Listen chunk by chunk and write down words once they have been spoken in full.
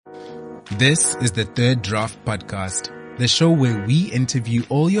This is the Third Draft Podcast, the show where we interview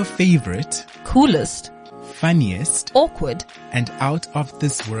all your favorite, coolest, funniest, awkward, and out of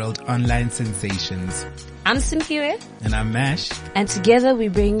this world online sensations. I'm Simpiwe. And I'm Mash. And together we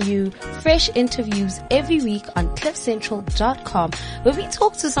bring you fresh interviews every week on cliffcentral.com, where we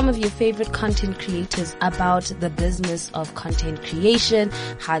talk to some of your favorite content creators about the business of content creation,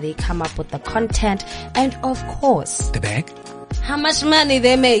 how they come up with the content, and of course, The bag? how much money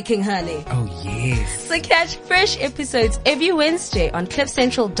they're making, honey. Oh yes. So catch fresh episodes every Wednesday on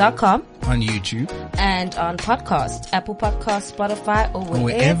cliffcentral.com, On YouTube. and on podcasts, Apple Podcasts, Spotify, or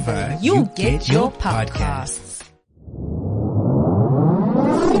Wherever you get your podcasts.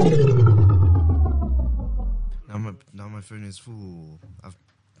 Now my phone is full. I've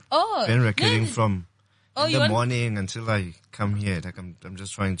Oh, been recording from Oh, in you the want- morning until I come here. Like I'm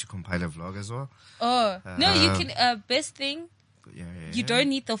just trying to compile a vlog as well. no, you can, best thing, But yeah. you don't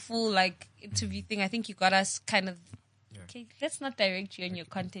need the full, interview thing. I think you got us kind of, okay, let's not direct you on your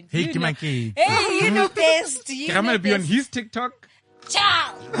content. Hey, You know- Kimaki. Hey, you know best. You I'm know gonna be on best. his TikTok.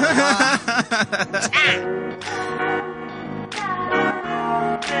 Ciao.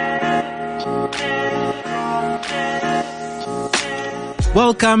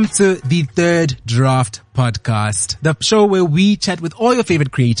 Welcome to the Third Draft Podcast, the show where we chat with all your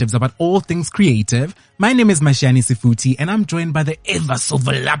favorite creatives about all things creative. My name is Mashani Sifuti, and I'm joined by the ever so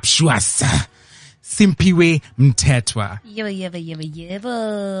voluptuous Simpiwe Mtetwa.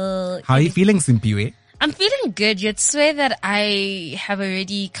 How are you feeling, Simpiwe? I'm feeling good. You'd swear that I have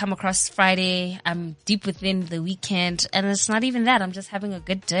already come across Friday. I'm deep within the weekend, and it's not even that. I'm just having a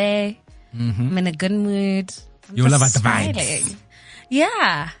good day. I'm in a good mood. I'm You love just the vibes. smiling.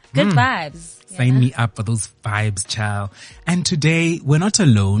 Yeah, good vibes. Sign me up for those vibes, child. And today, we're not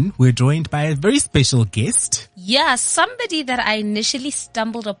alone. We're joined by a very special guest. Yeah, somebody that I initially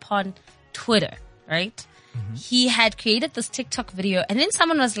stumbled upon Twitter, right? He had created this TikTok video, and then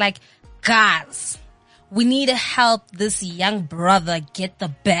someone was like, guys, we need to help this young brother get the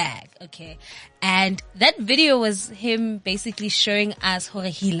bag, okay? And that video was him basically showing us how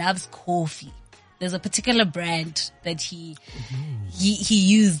he loves coffee. There's a particular brand that he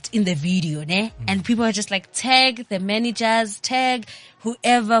used in the video, ne? And people are just like, tag the managers, tag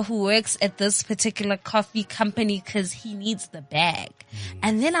whoever who works at this particular coffee company because he needs the bag.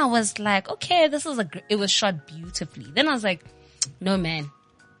 And then I was like, okay, this is it was shot beautifully. Then I was like, no man,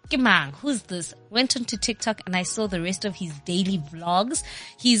 man, who's this? Went onto TikTok and I saw the rest of his daily vlogs.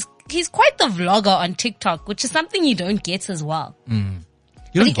 He's quite the vlogger on TikTok, which is something you don't get as well.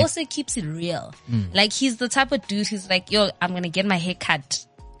 But he also keeps it real. Like, he's the type of dude who's like, yo, I'm going to get my hair cut.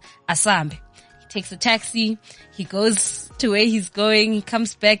 Asambe. He takes a taxi. He goes to where he's going. He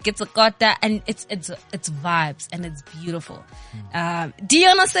comes back, gets a kota, and it's vibes and it's beautiful. Do you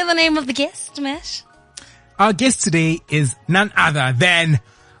want to say the name of the guest, Mash? Our guest today is none other than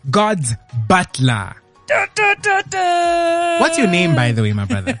God's Butler. What's your name, by the way, my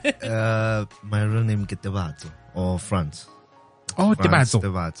brother? My real name Ketebatso or Franz. Oh, Franz Tebatso.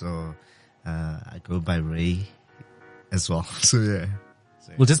 Tebatso. I go by Ray as well. So yeah.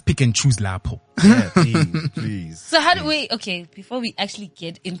 We'll just pick and choose Lapo. Yeah, please. So how do we, okay, before we actually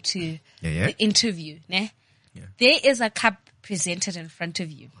get into Yeah. the interview, ne? Yeah. There is a cup presented in front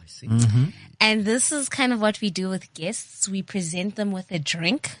of you. I see. And this is kind of what we do with guests. We present them with a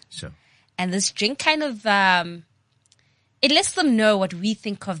drink. Sure. And this drink kind of, it lets them know what we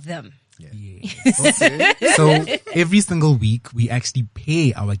think of them. Yeah. Okay. So every single week, we actually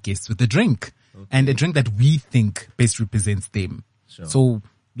pay our guests with a drink. And a drink that we think best represents them. Sure. So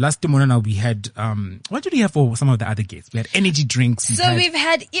last time on, we had, what did we have for some of the other guests? We had energy drinks. We've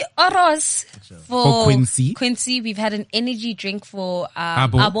had Oros For Quincy. We've had an energy drink for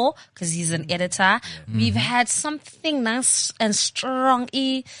Abo. because he's an editor. We've had something nice and strong.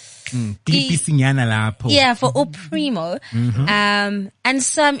 Pipisinyana Lapo. Yeah, for Oprimo. And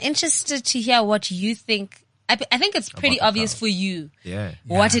so I'm interested to hear what you think. I think it's pretty About the obvious crowd. for you Yeah.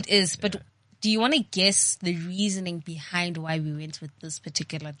 what it is, but do you want to guess the reasoning behind why we went with this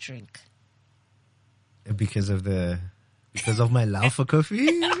particular drink? Because of my love for coffee.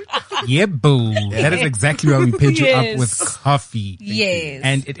 Yeah, boo. That is exactly why we paired you up with Yes. coffee. Yes.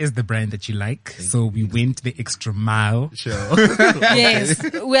 And it is the brand that you like. So we went the extra mile. Sure. Yes.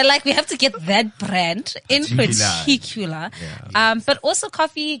 We're like, we have to get that brand in particular. Yeah. But also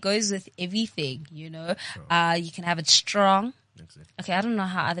coffee goes with everything, you know. You can have it strong. Okay, I don't know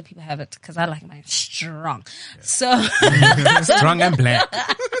how other people have it because I like mine strong. So Strong and black.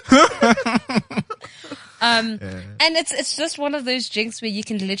 And it's just one of those drinks where you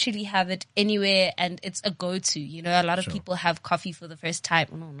can literally have it anywhere and it's a go-to. You know, a lot of people have coffee for the first time.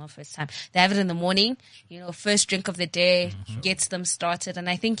 No, not first time. They have it in the morning, you know, first drink of the day, gets them started. And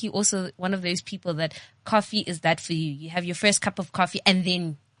I think you also one of those people that coffee is that for you. You have your first cup of coffee and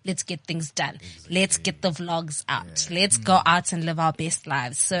then let's get things done. Exactly. Let's get the vlogs out. Yeah. Let's go out and live our best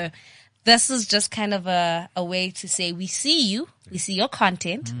lives. So this is just kind of a way to say we see you, we see your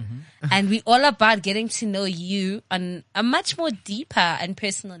content, and we're all about getting to know you on a much more deeper and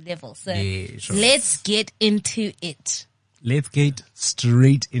personal level. So let's get into it. Let's get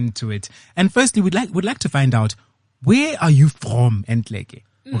straight into it. And firstly, we'd like to find out, where are you from, Entleke?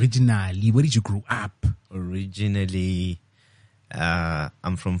 Originally, where did you grow up? Originally,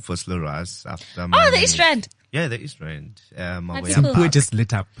 I'm from Vosloorus. The East Rand. Yeah, the East Rand. We're just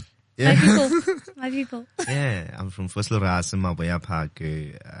lit up. Yeah. My people. Yeah, I'm from Vosloorus in Maboya Park.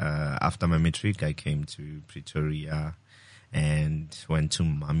 After my matric, I came to Pretoria and went to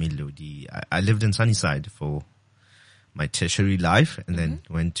Mamelodi. I lived in Sunnyside for my tertiary life and then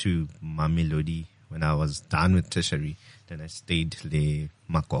went to Mamelodi when I was done with tertiary. Then I stayed in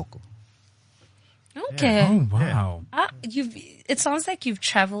Makoko. Okay. Yeah. Oh, wow. It sounds like you've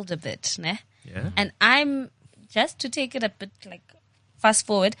traveled a bit, ne? Yeah. And I'm, just to take it a bit like, fast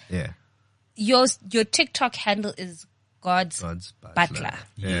forward. Yeah. Your TikTok handle is God's Butler.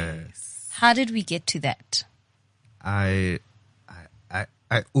 Yes. How did we get to that? I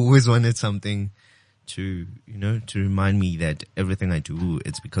always wanted something to remind me that everything I do,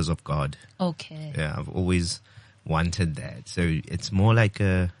 it's because of God. Okay. Yeah, I've always wanted that. So it's more like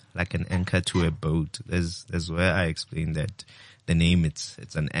an anchor to a boat. There's where I explain that the name,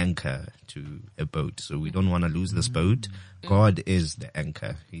 it's an anchor to a boat. So we don't want to lose this boat. God is the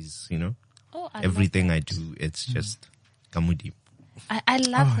anchor. He's, everything I do, it's just kamudi. I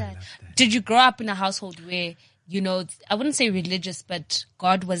love that. Did you grow up in a household where, I wouldn't say religious, but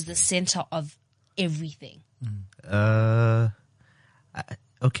God was the center of everything?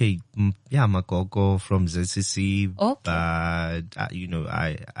 Okay, Makoko from ZCC, okay. But,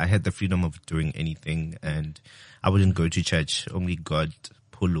 I had the freedom of doing anything and I wouldn't go to church, only God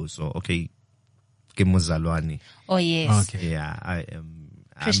polo. So, okay, Kemozalwani. Oh, yes. Okay. Yeah, I'm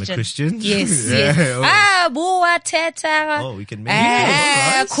a Christian. Christian. Yes, Yeah. yes. Bua teta. Oh, we can make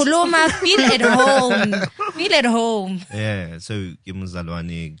it. Kuluma, feel at home. Feel at home. Yeah, so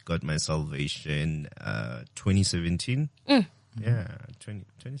Kemozalwani got my salvation, 2017. Yeah,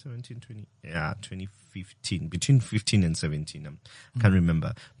 2015, between 15 and 17. I can't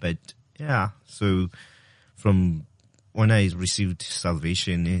remember. But yeah, so from when I received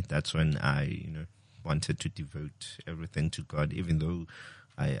salvation, that's when I, wanted to devote everything to God, even though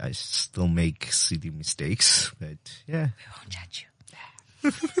I still make silly mistakes. But yeah. We won't judge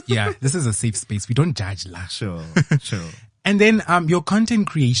you. Yeah, this is a safe space. We don't judge la. Sure. And then, your content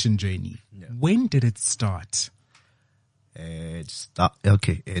creation journey. Yeah. When did it start? It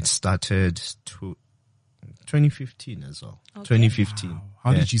started 2015 as well. Okay. 2015. Wow.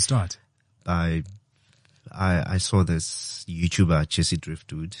 How did you start? I saw this YouTuber, Jesse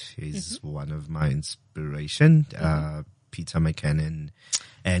Driftwood. He's one of my inspiration. Peter McKinnon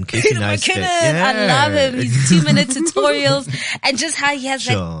and Casey Neistat. Yeah. I love him. His 2-minute tutorials and just how he has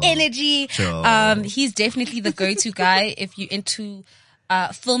that energy. Sure. He's definitely the go-to guy if you're into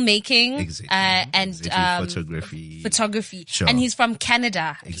filmmaking and photography. Sure. And he's from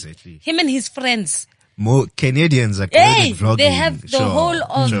Canada. Exactly. Him and his friends. More Canadians are good at vlogging. They have the whole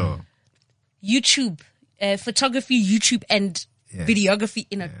of YouTube, photography, YouTube, and videography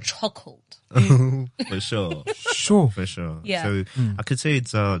in a chokehold. For sure. For sure. Yeah. So I could say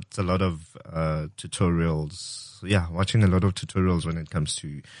it's a lot of tutorials. Yeah, watching a lot of tutorials when it comes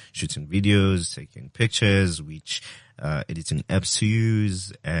to shooting videos, taking pictures, which editing apps to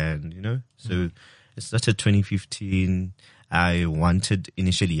use, and so it started 2015. I wanted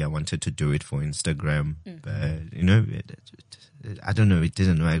to do it for Instagram, but I don't know, it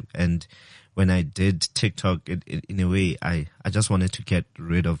didn't work. And when I did TikTok, in a way, I just wanted to get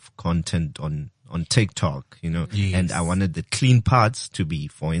rid of content on TikTok, Yes. and I wanted the clean parts to be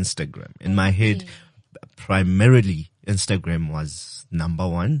for Instagram. In my head, primarily Instagram was number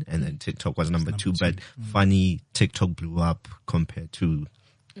one and then TikTok was number two, but funny, TikTok blew up compared to,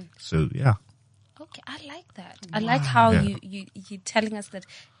 so yeah. Okay, I like that. I like how you're telling us that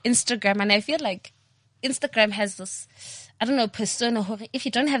Instagram, and I feel like Instagram has this, I don't know, persona. If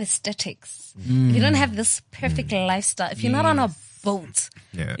you don't have aesthetics, if you don't have this perfect lifestyle, if you're not on a boat,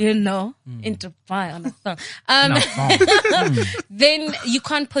 in Dubai on a thong, No. then you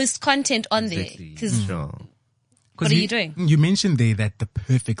can't post content on there. What are you doing? You mentioned there that the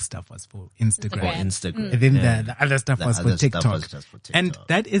perfect stuff was for Instagram. Instagram. And then the other stuff was for TikTok. And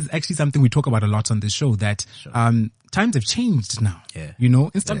that is actually something we talk about a lot on this show, that times have changed now. Yeah. You know,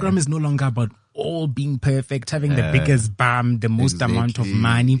 Instagram is no longer about all being perfect, having the biggest bam, the most amount of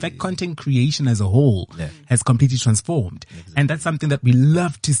money. In fact, content creation as a whole has completely transformed. And that's something that we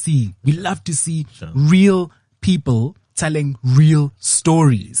love to see. We love to see real people telling real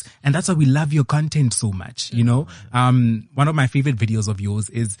stories. And that's why we love your content so much, you know. One of my favorite videos of yours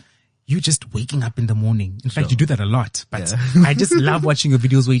is you just waking up in the morning. In fact, you do that a lot, but I just love watching your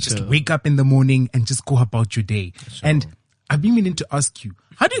videos where you just wake up in the morning and just go about your day. And I've been meaning to ask you,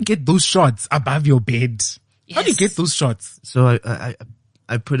 how do you get those shots above your bed? Yes. How do you get those shots? So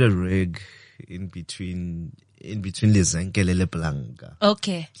I put a rig in between Lezenkele le Blanca.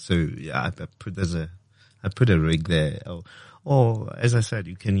 Okay. So yeah, I put a rig there. Or as I said,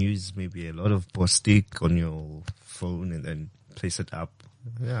 you can use maybe a lot of stick on your phone and then place it up.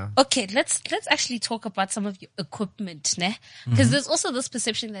 Yeah. Okay, let's actually talk about some of your equipment, ne? Because there's also this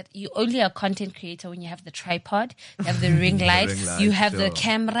perception that you only are a content creator when you have the tripod, you have the ring light, you have the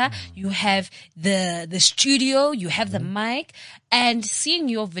camera, you have the studio, you have the mic, and seeing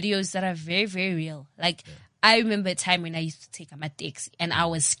your videos that are very, very real. Like, I remember a time when I used to take out my taxi and I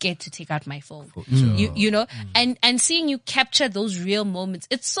was scared to take out my phone. You know, and seeing you capture those real moments,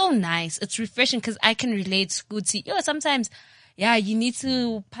 it's so nice. It's refreshing because I can relate, Scooty. Sometimes, you need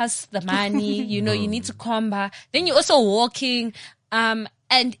to pass the money, you know, you need to comba. Then you're also walking, and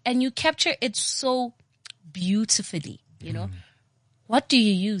you capture it so beautifully, you know. What do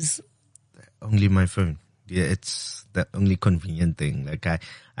you use? Only my phone. Yeah, it's the only convenient thing. Like I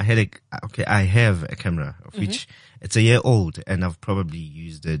have a camera of which it's a year old and I've probably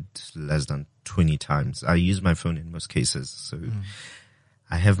used it less than 20 times. I use my phone in most cases. So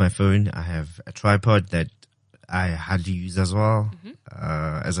I have my phone. I have a tripod that I hardly use as well.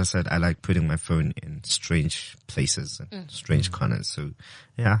 As I said, I like putting my phone in strange places and strange corners. So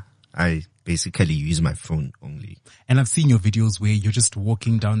yeah, I basically use my phone only. And I've seen your videos where you're just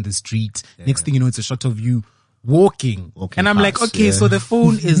walking down the street. Next thing you know, it's a shot of you walking and I'm like, okay, so the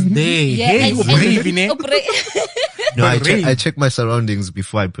phone is there. No, I check my surroundings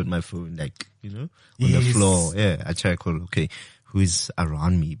before I put my phone, like, you know, on the floor. Yeah, I check, okay, who is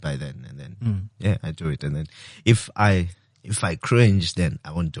around me by then, and then I do it. And then if I cringe, then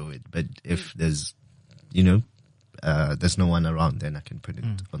I won't do it. But if there's, you know, there's no one around, then I can put it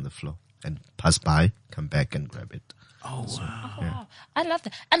on the floor and pass by, come back and grab it. Oh, wow. Yeah. I love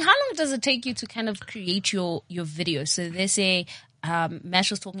that. And how long does it take you to kind of create your videos? So they say,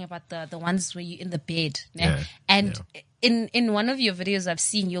 Mash was talking about the ones where you're in the bed. And in one of your videos I've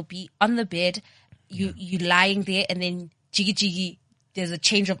seen, you'll be on the bed, you lying there, and then jiggy jiggy, there's a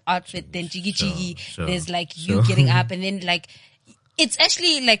change of outfit, then jiggy jiggy, there's like you getting up, and then like, it's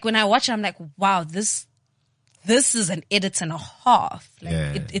actually like when I watch it, I'm like, wow, this is an edit and a half.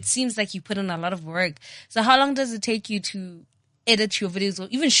 Like it seems like you put in a lot of work. So how long does it take you to edit your videos or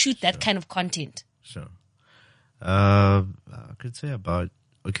even shoot that kind of content? Sure. I could say on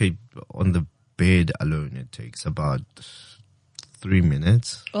the bed alone, it takes about 3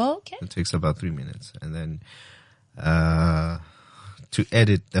 minutes. Oh, okay. It takes about 3 minutes. And then, to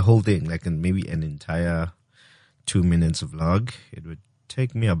edit the whole thing, like maybe an entire 2 minutes vlog, it would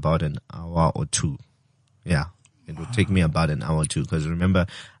take me about an hour or two. Yeah, it would take me about an hour or two, because remember,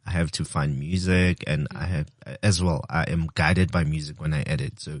 I have to find music, and I am guided by music when I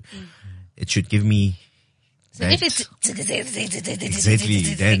edit. So it should give me if it's exactly,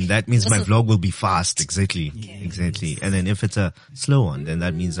 then that means my vlog will be fast. Exactly. And then if it's a slow one, then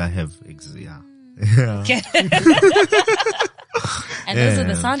that means I have Okay. And those are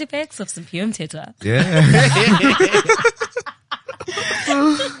the sound effects of some PM theater. Yeah.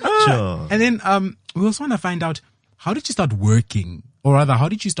 Sure. And then we also want to find out, how did you start working, or rather, how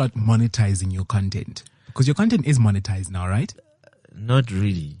did you start monetizing your content? Because your content is monetized now, right? Not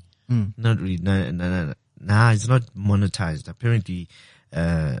really. Not really. No. Nah, it's not monetized. Apparently,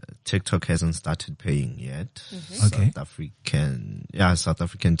 TikTok hasn't started paying yet. Okay. South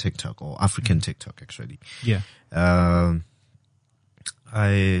African TikTok, or African TikTok, actually. Yeah. I'm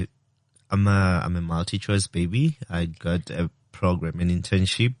a multi-choice baby. I got a program, an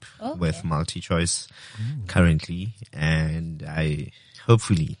internship with multi-choice currently, and I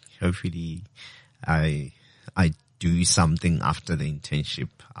hopefully I do something after the internship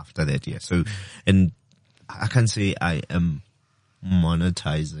after that year. So, and I can't say I am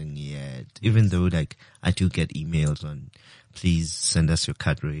monetizing yet, even though like I do get emails on, please send us your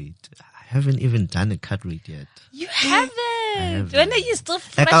cut rate. I haven't even done a cut rate yet. You haven't? haven't. When are you still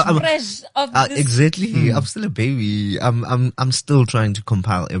Like, fresh of this? Exactly. I'm still a baby. I'm still trying to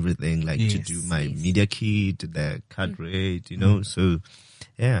compile everything, like to do my media kit, the card rate, so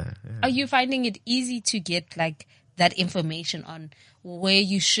yeah. Are you finding it easy to get like that information on where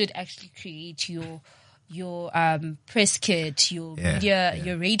you should actually create your press kit, your media,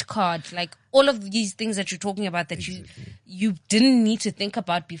 your rate card, like all of these things that you're talking about that you didn't need to think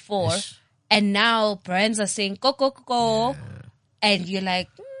about before, and now brands are saying go, and you're like,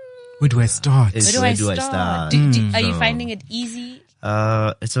 where do I start? Where do I start? Are you finding it easy?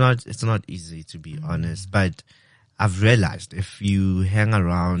 It's not easy, to be honest, but I've realized if you hang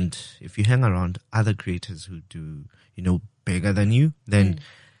around other creators who do, bigger than you, then,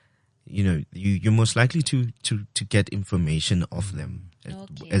 you're most likely to get information off them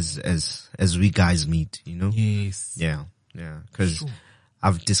as we guys meet, Yes. Yeah. Cause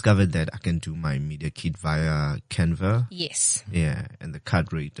I've discovered that I can do my media kit via Canva. Yes. Yeah. And the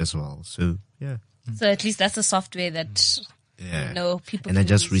card rate as well. So yeah. So at least that's a software that, people And I can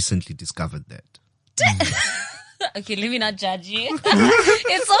just use. recently discovered that. Okay, let me not judge you.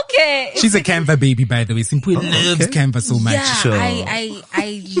 It's okay. She's a Canva baby, by the way. Simple loves Canva so much. Yeah, Sure.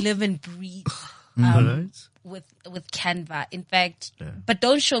 I live and breathe Alright. with Canva. In fact, but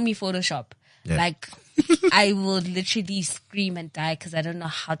don't show me Photoshop. Yeah. Like, I will literally scream and die because I don't know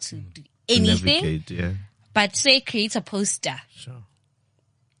how to do anything. Navigate, yeah. But say create a poster. Sure.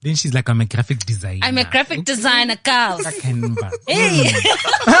 Then she's like, I'm a graphic designer. I'm a graphic designer, girl. Canva. Hey,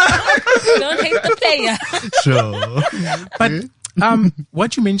 don't hate the player. Sure. But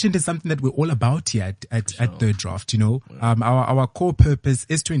what you mentioned is something that we're all about here at Third Draft. Our core purpose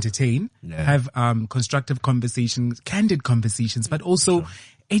is to entertain, have constructive conversations, candid conversations, but also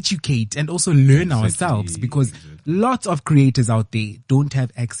educate and also learn ourselves, because lots of creators out there don't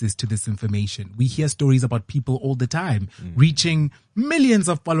have access to this information. We hear stories about people all the time reaching millions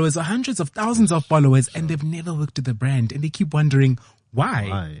of followers or hundreds of thousands of followers, and they've never worked with a brand, and they keep wondering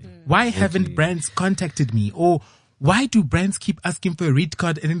why haven't brands contacted me, or why do brands keep asking for a rate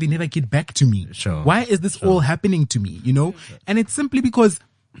card and then they never get back to me? Sure. Why is this all happening to me? And it's simply because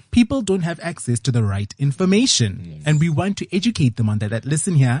people don't have access to the right information. And we want to educate them on that. That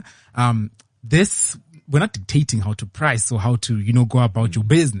listen here, we're not dictating how to price or how to, go about your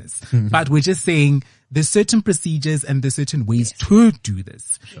business, but we're just saying there's certain procedures and there's certain ways to do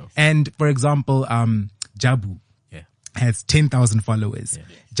this. Sure. And for example, Jabu has 10,000 followers.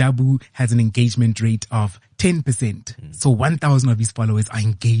 Jabu has an engagement rate of 10%. So 1,000 of his followers are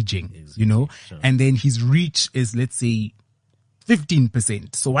engaging, and then his reach is, let's say,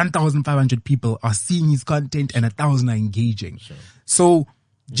 15%. So 1,500 people are seeing his content and 1,000 are engaging. So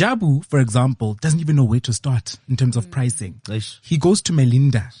Jabu, for example, doesn't even know where to start in terms of pricing. Nice. He goes to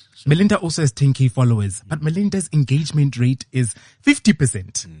Melinda. Melinda also has 10K followers, but Melinda's engagement rate is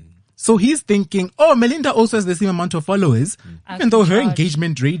 50%. So he's thinking, Melinda also has the same amount of followers, even though her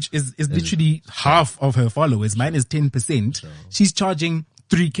engagement rate is literally half of her followers. Mine is 10%. She's charging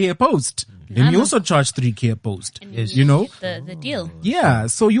 3K a post. Let me also charge 3K a post. The deal. Yeah.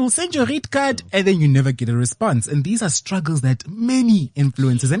 So you'll send your rate card and then you never get a response. And these are struggles that many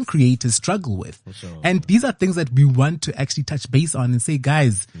influencers and creators struggle with. And these are things that we want to actually touch base on and say,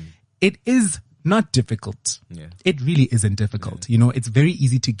 guys, it is not difficult. It really isn't difficult. It's very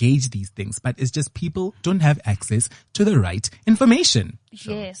easy to gauge these things, but it's just people don't have access to the right information.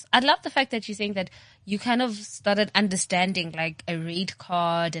 Yes. I love the fact that you're saying that you kind of started understanding like a rate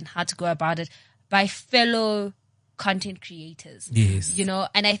card and how to go about it by fellow content creators. Yes.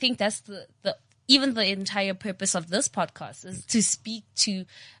 And I think that's even the entire purpose of this podcast is to speak to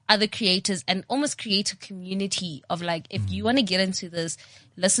other creators and almost create a community of like, if you want to get into this,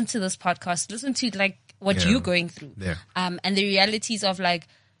 listen to this podcast, listen to like what you're going through. And the realities of like,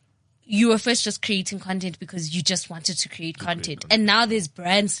 you were first just creating content because you just wanted to create content. And now there's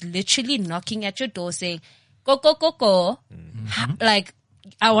brands literally knocking at your door saying, go. Like,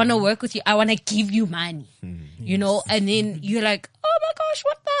 I want to work with you. I want to give you money, and then you're like, oh my gosh,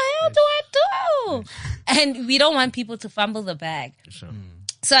 what the hell do I do? And we don't want people to fumble the bag.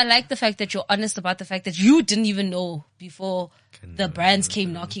 So I like the fact that you're honest about the fact that you didn't even know before the brands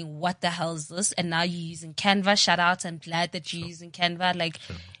came knocking, what the hell is this? And now you're using Canva. Shout out. I'm glad that you're using Canva. Like,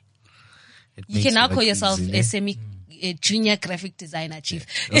 you can now call yourself a junior graphic designer, chief.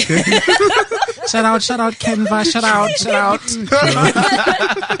 Okay. Shout out, Canva, shout out.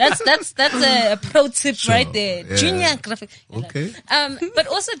 That's a pro tip right there. Yeah. Junior graphic. Okay. But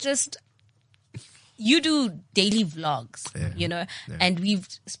also just, you do daily vlogs, you know, and we've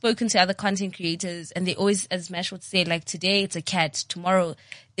spoken to other content creators and they always, as Mash would say, like today it's a cat, tomorrow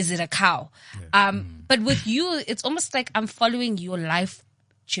is it a cow? But with you, it's almost like I'm following your life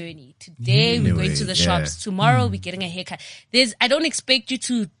journey. Today we're going to the shops. Tomorrow we're getting a haircut. I don't expect you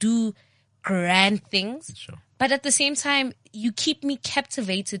to do grand things, but at the same time, you keep me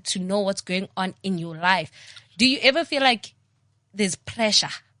captivated to know what's going on in your life. Do you ever feel like there's pressure?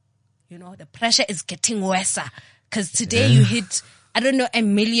 You know, the pressure is getting worse because today you hit, I don't know,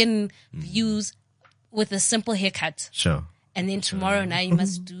 1 million views with a simple haircut. Sure. And then tomorrow now you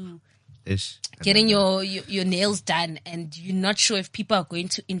must do getting your nails done and you're not sure if people are going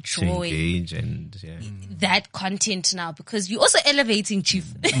to enjoy engage and that content now because you're also elevating,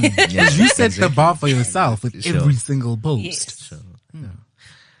 Chief. Yes, you set the bar for yourself with every single post. Yes. Sure.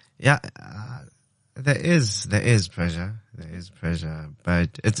 Yeah. There is pressure. There is pressure,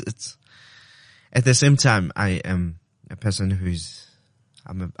 but it's at the same time, I am a person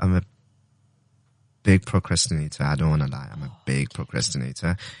I'm a big procrastinator. I don't want to lie. I'm a big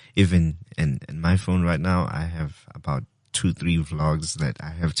procrastinator. Even in my phone right now, I have about 2-3 vlogs that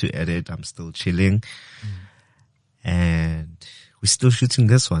I have to edit. I'm still chilling. And we're still shooting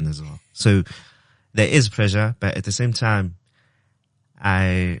this one as well. So there is pressure, but at the same time,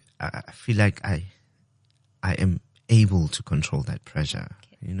 I feel like I am able to control that pressure,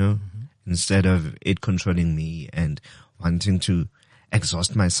 you know, instead of it controlling me and wanting to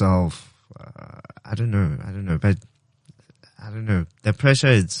exhaust myself. I don't know, but I don't know. The pressure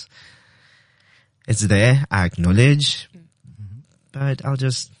it's there. I acknowledge, but I'll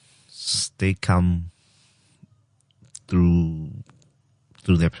just stay calm through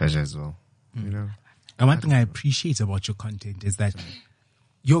the pressure as well, you know. And one thing I appreciate about your content is that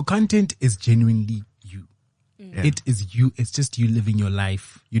your content is genuinely you. Yeah. It is you. It's just you living your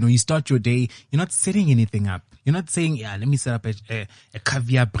life. You know, you start your day. You're not setting anything up. You're not saying, yeah, let me set up a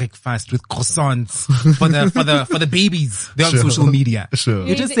caviar breakfast with croissants for the babies. They're on social media. Sure.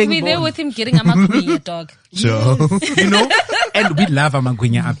 You're just saying, we're there with him getting a makunya dog. Sure. You know, and we love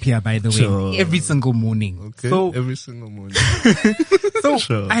amagunya up here, by the way, Sure. every single morning. Okay. So, Every single morning. so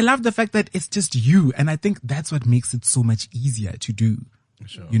Sure. I love the fact that it's just you. And I think that's what makes it so much easier to do.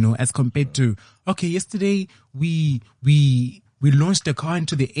 Sure. You know, as compared to, okay, yesterday we launched a car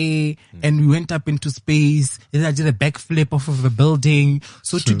into the air and we went up into space. Then I did a backflip off of a building.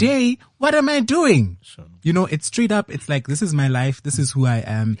 So today, what am I doing? Sure. You know, it's straight up. It's like, this is my life. This is who I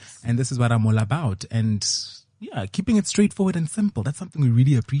am. And this is what I'm all about. And yeah, keeping it straightforward and simple. That's something we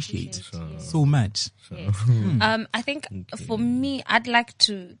really appreciate so much. Yes. I think for me, I'd like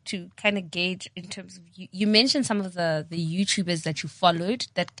to kind of gauge in terms of you mentioned some of the YouTubers that you followed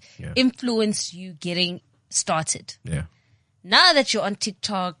that influenced you getting started. Yeah. Now that you're on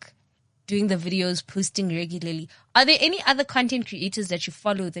TikTok, doing the videos, posting regularly, are there any other content creators that you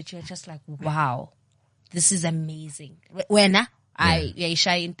follow that you're just like, wow, this is amazing? Wena?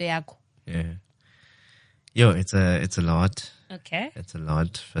 Yeah. Yo, it's a lot. Okay. It's a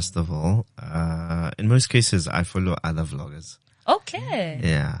lot, first of all. In most cases, I follow other vloggers. Okay.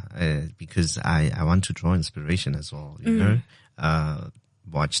 Yeah, because I want to draw inspiration as well, you know?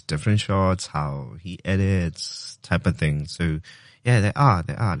 Watch different shots, how he edits, type of thing. So, yeah, there are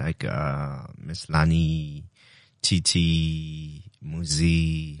like, Miss Lani, TT,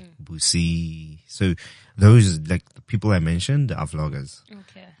 Muzi, Busi. So those, like the people I mentioned are vloggers.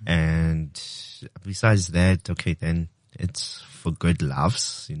 Okay. And besides that, okay, then it's for good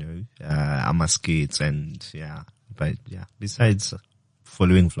laughs, you know, amaskits and yeah, but yeah, besides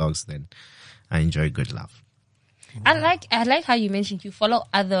following vlogs, then I enjoy good laugh. I like how you mentioned you follow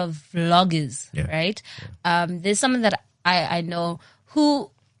other vloggers, right? Yeah. There's someone that I know who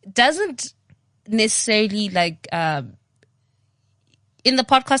doesn't necessarily like, in the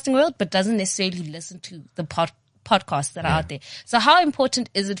podcasting world, but doesn't necessarily listen to the podcasts that are out there. So how important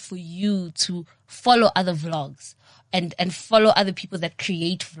is it for you to follow other vlogs and follow other people that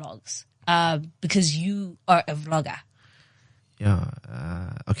create vlogs? Because you are a vlogger. Yeah.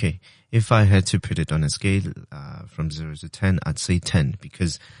 Okay. If I had to put it on a scale, from 0 to 10, I'd say 10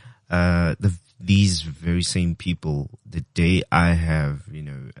 because, these very same people, the day I have, you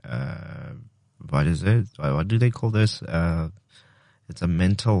know, what is it? What do they call this? It's a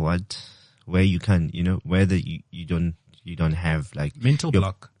mental where you can, you know, whether you don't have like mental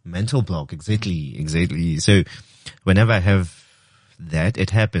block. Mental block. Exactly. So whenever I have that,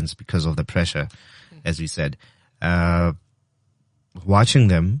 it happens because of the pressure, as we said, watching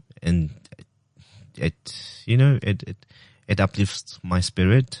them and it uplifts my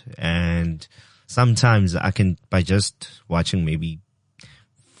spirit. And sometimes I can, by just watching maybe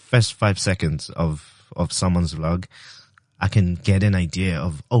first 5 seconds of of someone's vlog, I can get an idea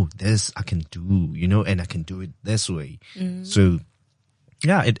of, oh, this I can do, and I can do it this way. So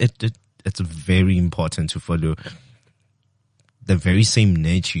yeah, it's very important to follow the very same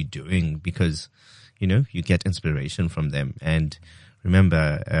niche you're doing, because, you get inspiration from them. And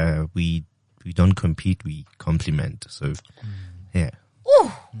remember, we don't compete, we complement. So yeah.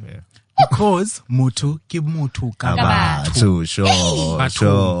 Ooh. Yeah. Because moto ke moto ka batho. Sure.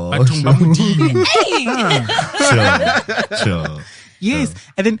 Bathong ba Modimo. Sure. Yes.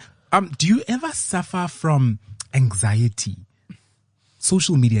 And then, do you ever suffer from anxiety?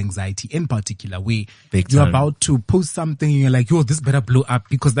 Social media anxiety in particular, where Big you're time. about to post something and you're like, yo, this better blow up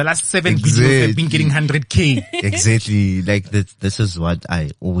because the last 7 videos have been getting 100K. Exactly. Like this is what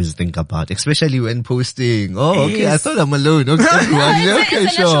I always think about, especially when posting. Oh, okay. I thought I'm alone. Okay, everyone. Okay,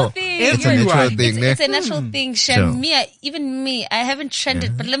 it's a sure. natural thing. It's a natural thing. It's a natural thing. Shamia, even me, I haven't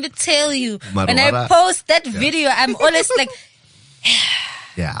trended, but let me tell you, when I Marwara. post that video, I'm always like,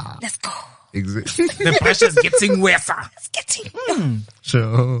 Yeah. let's go. Exactly. The pressure's getting worse. It's getting.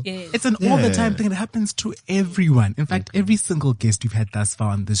 Sure. Yes. It's an all the time thing that happens to everyone. In fact, every single guest we've had thus far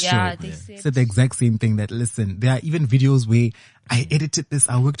on this Yeah, show they said- said the exact same thing, that listen, there are even videos where I edited this,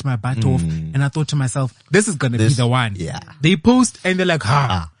 I worked my butt off, and I thought to myself, this is gonna be the one. yeah. They post and they're like,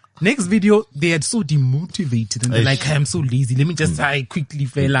 Next video, they are so demotivated and they're like, I'm so lazy. Let me just try quickly,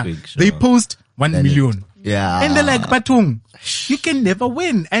 fella. Quick, sure. They post 1 million. Yeah. And they're like, Batung, you can never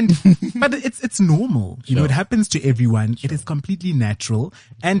win. And, but it's normal. You know, it happens to everyone. It is completely natural.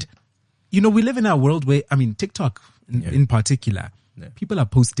 And, we live in a world where, TikTok in particular, people are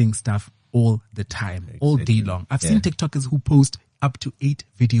posting stuff all the time, all day long. I've seen TikTokers who post up to 8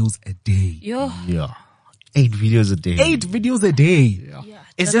 videos a day. Yo. Yeah. 8 videos a day. 8 videos a day. Yeah.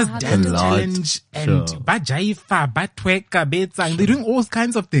 It's Don't just know how dance to- challenge and Sure. bajaifa, batweka, betsang. They're doing all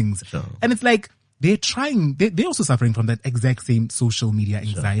kinds of things. Sure. And it's like, they're trying, they're also suffering from that exact same social media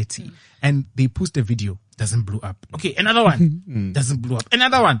anxiety. And they post a video, doesn't blow up. Okay, another one, doesn't blow up.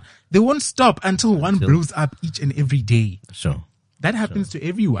 Another one. They won't stop until one blows up each and every day. Sure. That happens to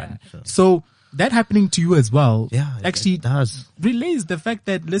everyone. So that happening to you as well, Yeah, actually it does. relays the fact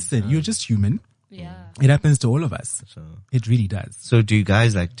that, listen, you're just human. Yeah. It happens to all of us. So, It really does. so do you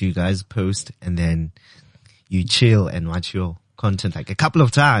guys post and then you chill and watch your content like a couple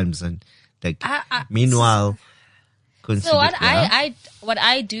of times and like, meanwhile, So what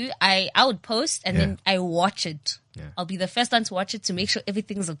I do, I would post and then I watch it. Yeah. I'll be the first one to watch it to make sure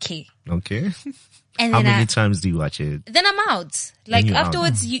everything's okay. Okay. And How then many times do you watch it? then I'm out. Like you're out.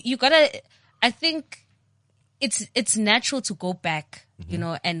 afterwards, you gotta. I think it's natural to go back,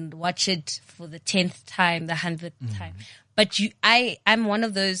 and watch it for the 10th time, the 100th time. But I'm one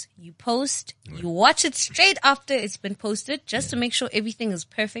of those. You post, you watch it straight after it's been posted, just to make sure everything is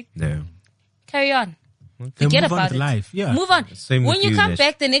perfect. No. Carry on. Then Forget move on about with it. life. Yeah. Move on. Same When with you you, come Nash.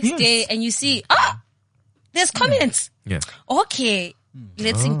 back the next Yes. day and you see, there's comments. Yeah. Okay,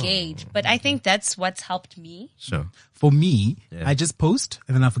 let's engage. But I think that's what's helped me. Sure. For me, I just post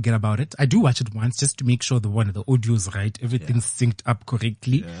and then I forget about it. I do watch it once just to make sure the audio is right, everything's synced up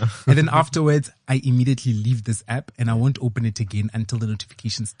correctly. And then afterwards, I immediately leave this app and I won't open it again until the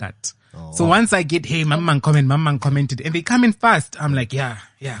notifications start. So once I get, hey, Mamman commented, and they come in fast, I'm like, yeah,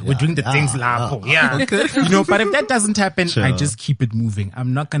 we're doing the things lapo. Yeah. But if that doesn't happen, I just keep it moving.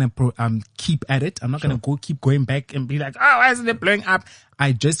 I'm not gonna keep at it. I'm not gonna keep going back and be like, oh, why isn't it blowing up?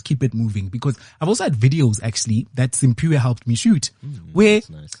 I just keep it moving because I've also had videos actually that Simpiwe helped me shoot where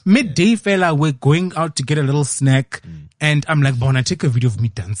nice. midday fella, we're going out to get a little snack and I'm like, Bona, take a video of me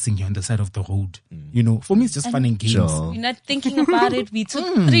dancing here on the side of the road. For me, it's just fun and games. Sure. We're not thinking about it. We took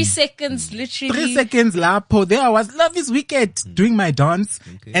 3 seconds, literally. 3 seconds, lapo. There I was, love is wicked, doing my dance.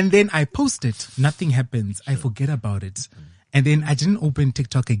 And then I post it. Nothing happens. I forget about it. And then I didn't open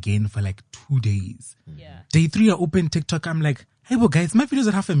TikTok again for like 2 days. Yeah. Day 3, I opened TikTok. I'm like, hey, well, guys, my video's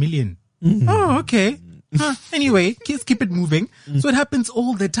at 500,000. Oh, okay. Anyway, keep it moving. So it happens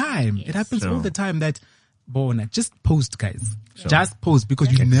all the time. It happens all the time that, Bona, just post, guys. Just post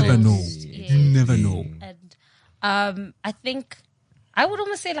because you never know. You never know. And I think I would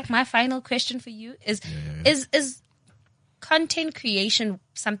almost say like my final question for you is content creation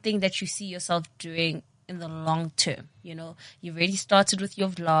something that you see yourself doing in the long term? You've already started with your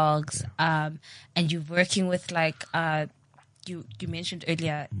vlogs, and you're working with like you mentioned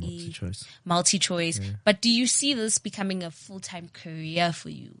earlier multi-choice. But do you see this becoming a full-time career for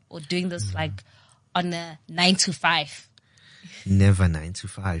you, or doing this like on a 9 to 5? Never 9 to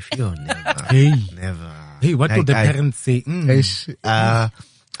 5. Yo, never. Hey. Never. Hey, what will the parents say?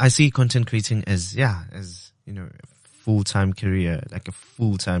 I see content creating as full-time career,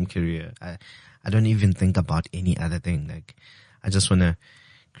 I don't even think about any other thing. Like, I just want to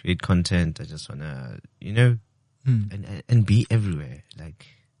create content. I just want to, and be everywhere. Like,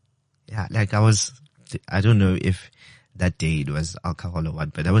 yeah, like I don't know if that day it was alcohol or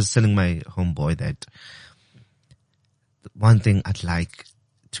what, but I was telling my homeboy that one thing I'd like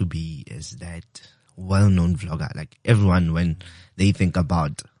to be is that well-known vlogger. Like, everyone, when they think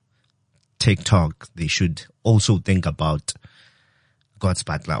about TikTok, they should also think about God's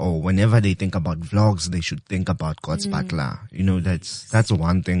Butler, or whenever they think about vlogs, they should think about God's Butler. That's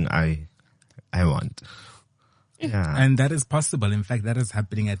one thing I want. Yeah. And that is possible. In fact, that is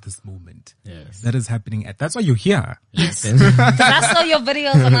happening at this moment. Yes. That is happening that's why you're here. Yes. Because I saw your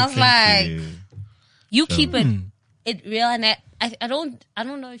videos and I was like, you So- keep it real, and I don't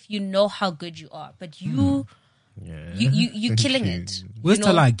know if you know how good you are, but you killing it. We'll You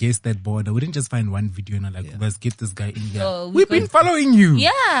tell know? our guests that border. We didn't just find one video and like, let's get this guy in here. No, We've been following you.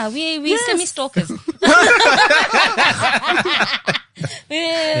 Yeah, we semi-stalkers.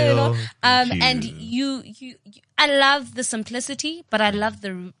 Thank And you. you, I love the simplicity, but I love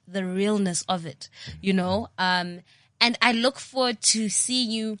the realness of it, and I look forward to seeing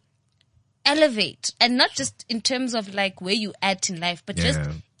you elevate, and not just in terms of like where you at in life, but just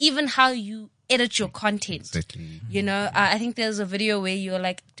Yeah. even how you edit your content. Exactly. I think there's a video where you're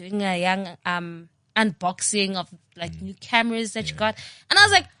like doing a young unboxing of like new cameras that you got, and I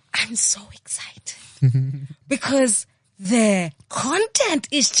was like, I'm so excited because the content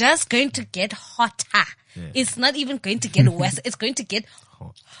is just going to get hotter. It's not even going to get worse. It's going to get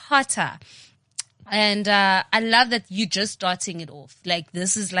hotter. And I love that you're just starting it off. Like,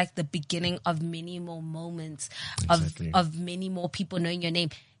 this is like the beginning of many more moments, Exactly. of many more people knowing your name.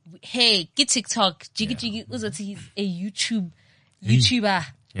 Hey, get TikTok. Jiggy Jiggy Uzothi, he's a YouTuber.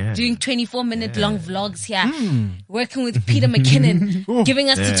 Yeah. Doing 24-minute long vlogs here. Working with Peter McKinnon. Giving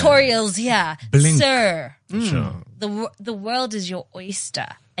us tutorials here. Blink. Sir, Sure. the world is your oyster,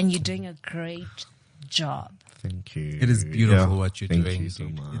 and you're doing a great job. Thank you. It is beautiful Yeah. what you're Thank doing. you so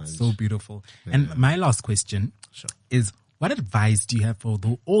dude. much. It's so beautiful. And my last question Sure. is, what advice do you have for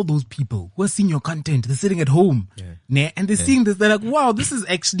all those people who are seeing your content? They're sitting at home, and they're seeing this. They're like, "Wow, this is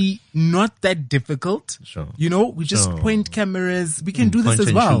actually not that difficult." Sure. We just Sure. point cameras. We can do this Point as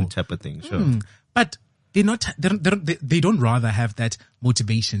and well. shoot type of thing. Sure. But they don't rather have that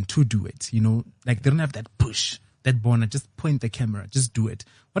motivation to do it. Like they don't have that push, that bonus. Just point the camera, just do it.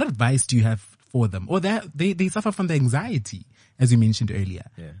 What advice do you have for them? Or they suffer from the anxiety, as you mentioned earlier.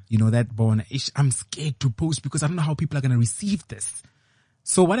 Yeah. That bonus. I'm scared to post because I don't know how people are going to receive this.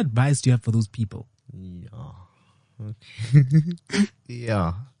 So what advice do you have for those people? Yeah. Okay.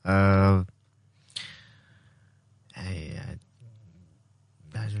 Yeah.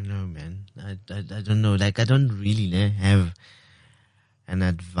 I don't know, man. I don't know. Like, I don't really have an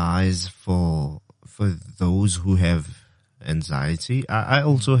advice for those who have anxiety. I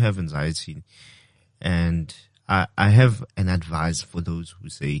also have anxiety, and I have an advice for those who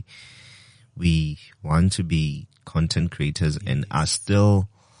say we want to be content creators and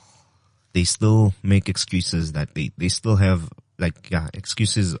they still make excuses that they still have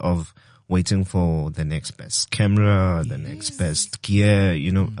excuses of waiting for the next best camera, the next best gear,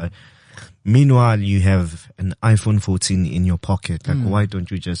 meanwhile, you have an iPhone 14 in your pocket. Like, why don't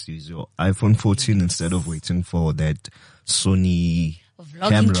you just use your iPhone 14 instead of waiting for that Sony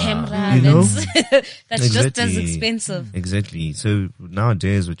Vlogging camera, that's just as Exactly. expensive. Exactly. So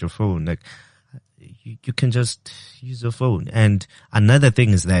nowadays with your phone, like, you can just use your phone. And another thing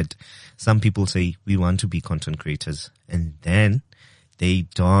is that some people say we want to be content creators, and then they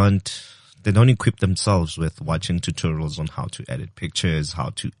don't equip themselves with watching tutorials on how to edit pictures,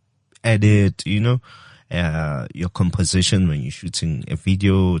 how to edit, your composition when you're shooting a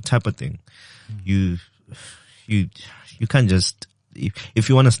video type of thing. You can't just, if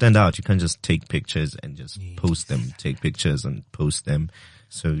you want to stand out, you can't just take pictures and just post them, take pictures and post them.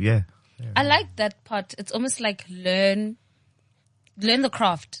 So yeah. I like that part. It's almost like learn the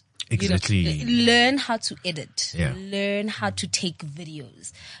craft. Exactly. Learn how to edit. Yeah. Learn how to take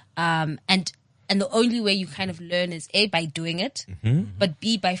videos. And the only way you kind of learn is A, by doing it, but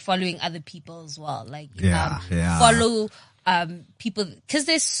B, by following other people as well. Like, follow, people, cause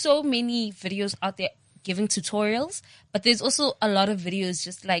there's so many videos out there giving tutorials, but there's also a lot of videos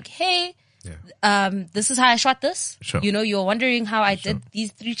just like, hey, this is how I shot this. Sure. You're wondering how I did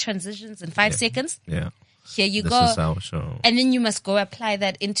these 3 transitions in 5 seconds. Yeah. Here you This go. is how, sure. And then you must go apply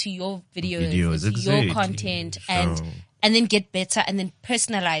that into your videos, into your exactly. content, Sure. and then get better and then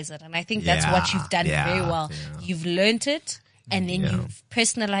personalize it. And I think that's what you've done very well. Yeah. You've learned it and then you've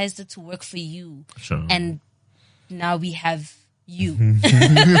personalized it to work for you. Sure. And now we have you.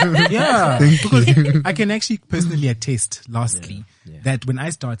 Yeah, because I can actually personally attest, lastly, that when I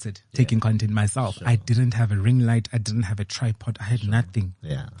started taking content myself, I didn't have a ring light, I didn't have a tripod, I had nothing.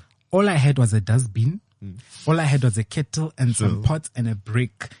 Yeah. All I had was a dustbin. All I had was a kettle and some pots and a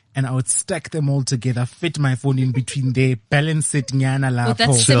brick, and I would stack them all together, fit my phone in between there, balance it, nyana With that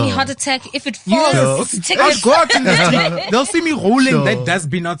lapho. semi-heart attack, if it falls, Yes. it's a I'll ticket. go out in the street. They'll see me rolling that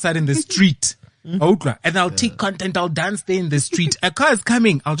dustbin outside in the street. Outla. And I'll take content, I'll dance there in the street. A car is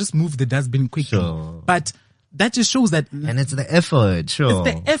coming, I'll just move the dustbin quickly. Sure. But that just shows that And it's the effort, sure.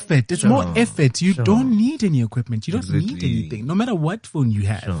 it's the effort. It's more effort. You don't need any equipment. You don't need Exactly. anything. No matter what phone you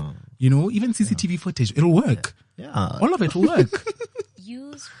have. Sure. You know, even CCTV footage, it'll work. Yeah. All of it will work.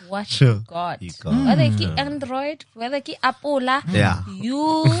 Use what Sure. you got. You got. Whether it's Android, whether it's Apple, Yeah.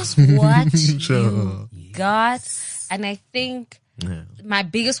 use what Sure. you got. And I think Yeah. my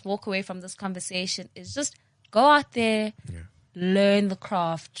biggest walk away from this conversation is just go out there, learn the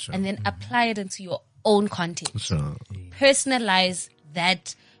craft, and then apply it into your own content. Sure. Personalize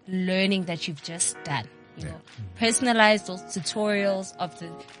that learning that you've just done. You know, personalize those tutorials of the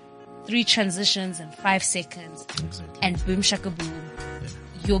 3 transitions in 5 seconds, and boom shaka boom.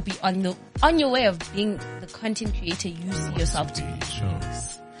 You'll be on your way of being the content creator you see yourself to be.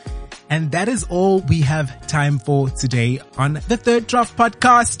 And that is all we have time for today on the Third Draft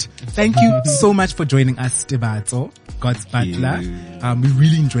Podcast. Thank you so much for joining us, Tibato, God's Butler. We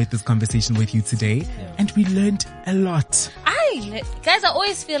really enjoyed this conversation with you today, and we learned a lot. Guys, I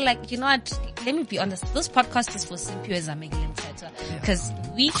always feel like, you know what, let me be honest, this podcast is for Simpio Zameglim Teta. Because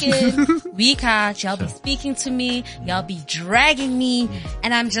week in, week out, y'all be speaking to me, y'all be dragging me,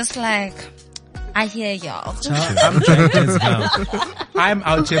 and I'm just like, I hear y'all. I'm dragged as well. I'm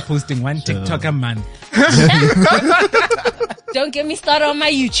out here posting one TikTok a month. Don't get me started on my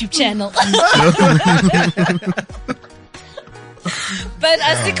YouTube channel. But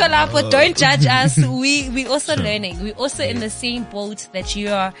Asikolapo, don't judge us. We also learning. We're also in the same boat that you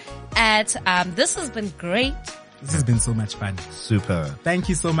are at. This has been great. This has been so much fun. Super. Thank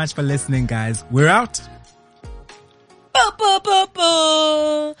you so much for listening, guys. We're out.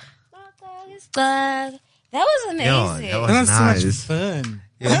 That was amazing. Yo, that was That was nice. so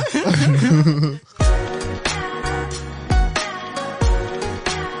much fun.